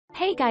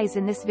Hey guys,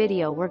 in this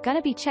video we're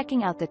gonna be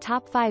checking out the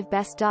top 5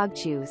 best dog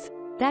chews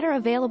that are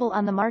available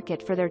on the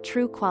market for their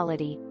true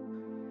quality.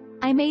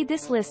 I made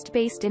this list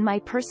based in my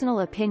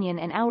personal opinion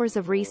and hours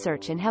of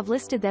research and have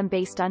listed them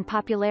based on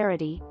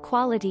popularity,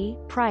 quality,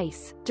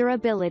 price,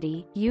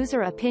 durability,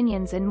 user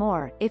opinions and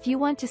more. If you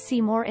want to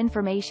see more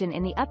information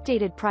in the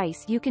updated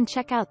price, you can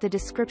check out the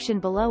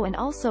description below and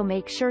also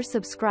make sure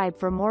subscribe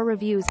for more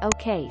reviews.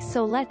 Okay,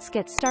 so let's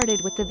get started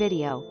with the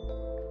video.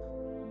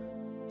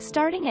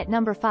 Starting at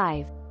number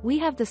 5, we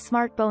have the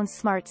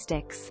SmartBones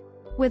SmartSticks.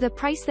 With a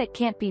price that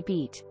can't be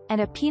beat,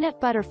 and a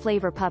peanut butter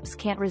flavor pups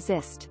can't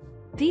resist,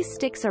 these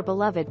sticks are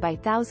beloved by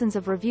thousands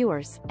of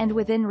reviewers, and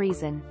within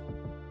reason.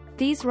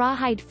 These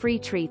rawhide-free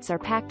treats are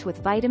packed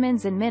with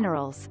vitamins and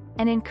minerals,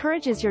 and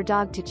encourages your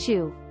dog to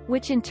chew,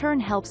 which in turn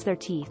helps their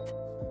teeth.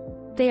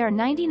 They are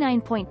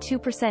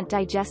 99.2%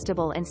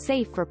 digestible and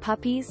safe for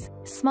puppies,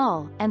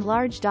 small, and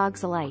large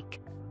dogs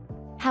alike.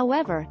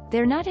 However,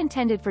 they're not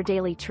intended for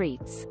daily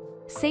treats.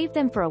 Save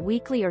them for a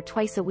weekly or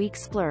twice-a-week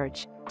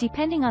splurge,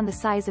 depending on the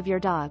size of your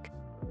dog.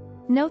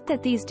 Note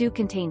that these do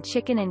contain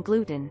chicken and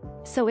gluten,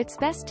 so it's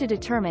best to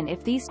determine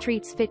if these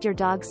treats fit your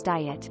dog's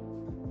diet.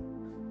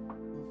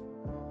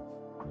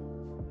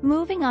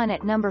 Moving on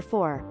at number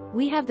 4,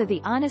 we have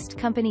the Honest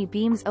Company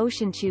Beams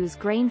Ocean Chews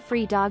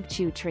Grain-Free Dog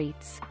Chew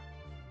Treats.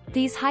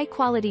 These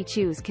high-quality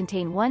chews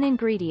contain one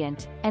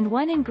ingredient, and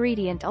one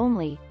ingredient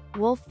only,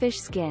 wolf fish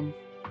skin.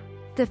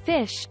 The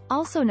fish,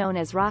 also known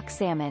as rock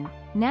salmon,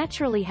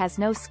 naturally has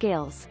no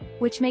scales,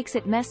 which makes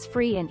it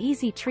mess-free and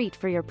easy treat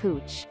for your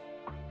pooch.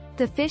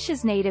 The fish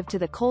is native to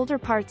the colder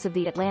parts of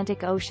the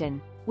Atlantic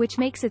Ocean, which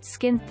makes its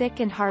skin thick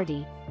and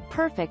hardy,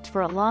 perfect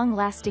for a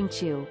long-lasting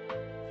chew.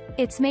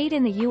 It's made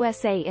in the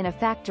USA in a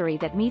factory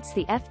that meets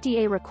the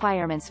FDA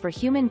requirements for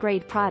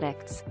human-grade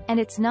products, and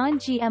it's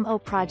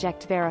non-GMO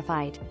project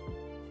verified.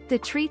 The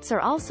treats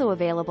are also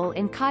available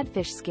in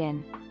codfish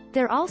skin.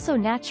 They're also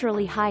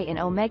naturally high in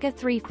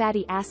omega-3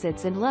 fatty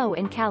acids and low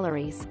in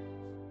calories.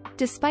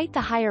 Despite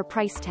the higher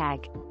price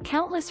tag,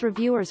 countless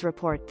reviewers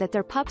report that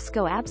their pups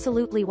go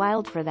absolutely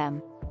wild for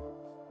them.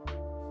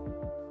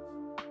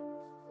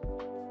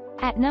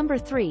 At number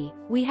 3,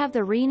 we have the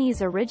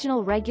reenies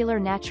Original Regular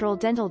Natural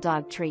Dental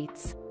Dog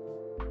Treats.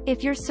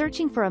 If you're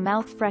searching for a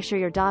mouth fresher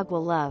your dog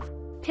will love,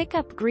 pick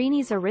up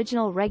Greenies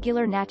Original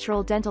Regular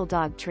Natural Dental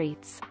Dog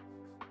Treats.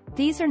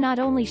 These are not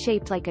only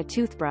shaped like a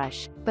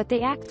toothbrush, but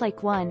they act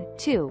like one,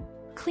 too,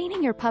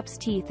 cleaning your pup's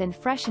teeth and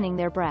freshening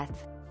their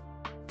breath.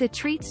 The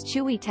treat's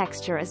chewy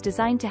texture is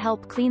designed to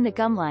help clean the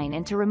gum line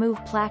and to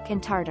remove plaque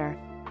and tartar.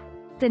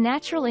 The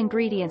natural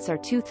ingredients are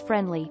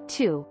tooth-friendly,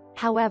 too,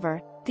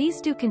 however,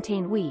 these do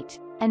contain wheat,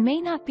 and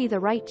may not be the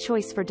right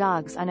choice for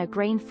dogs on a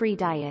grain-free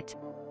diet.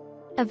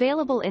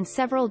 Available in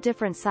several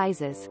different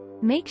sizes,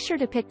 make sure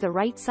to pick the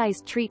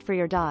right-sized treat for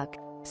your dog,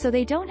 so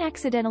they don't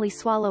accidentally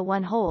swallow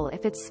one whole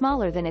if it's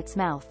smaller than its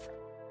mouth.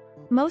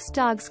 Most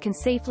dogs can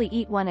safely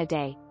eat one a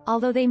day,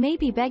 although they may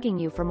be begging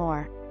you for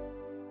more.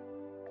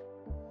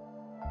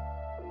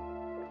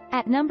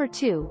 At number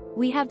 2,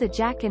 we have the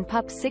Jack &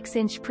 Pup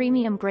 6-inch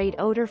premium-grade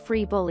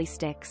odor-free bully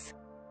sticks.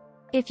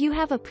 If you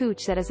have a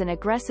pooch that is an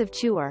aggressive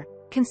chewer,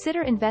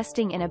 consider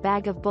investing in a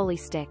bag of bully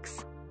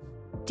sticks.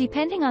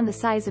 Depending on the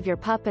size of your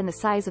pup and the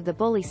size of the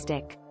bully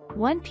stick,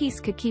 one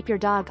piece could keep your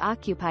dog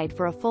occupied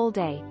for a full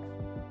day.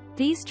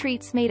 These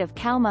treats made of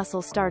cow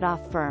muscle start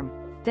off firm,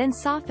 then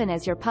soften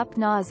as your pup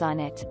gnaws on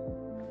it.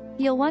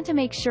 You'll want to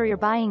make sure you're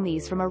buying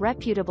these from a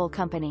reputable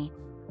company.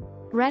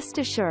 Rest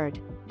assured,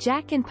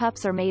 Jack &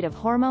 Pups are made of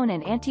hormone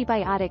and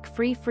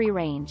antibiotic-free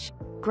free-range,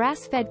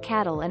 grass-fed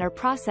cattle and are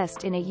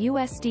processed in a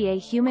USDA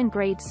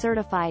human-grade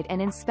certified and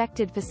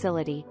inspected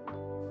facility.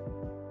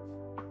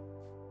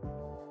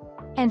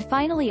 And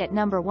finally at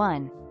number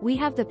 1, we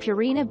have the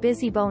Purina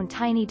Busy Bone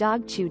Tiny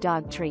Dog Chew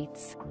Dog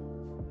Treats.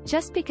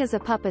 Just because a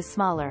pup is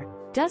smaller,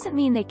 doesn't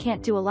mean they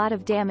can't do a lot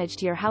of damage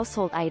to your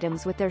household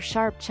items with their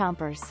sharp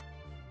chompers.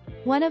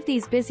 One of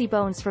these busy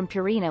bones from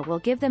Purina will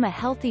give them a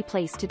healthy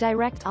place to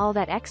direct all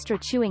that extra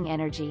chewing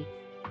energy.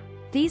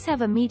 These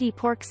have a meaty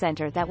pork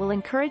center that will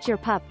encourage your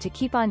pup to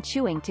keep on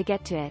chewing to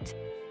get to it.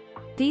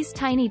 These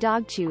tiny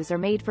dog chews are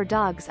made for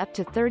dogs up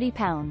to 30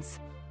 pounds.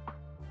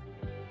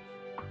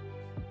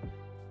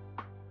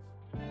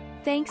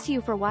 Thanks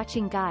you for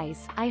watching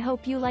guys, I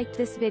hope you liked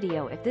this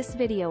video. If this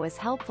video is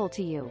helpful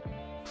to you,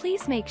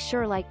 please make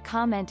sure like,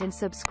 comment and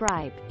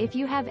subscribe. If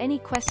you have any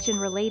question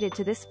related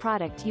to this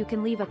product you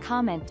can leave a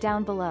comment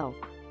down below.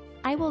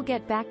 I will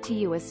get back to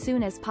you as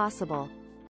soon as possible.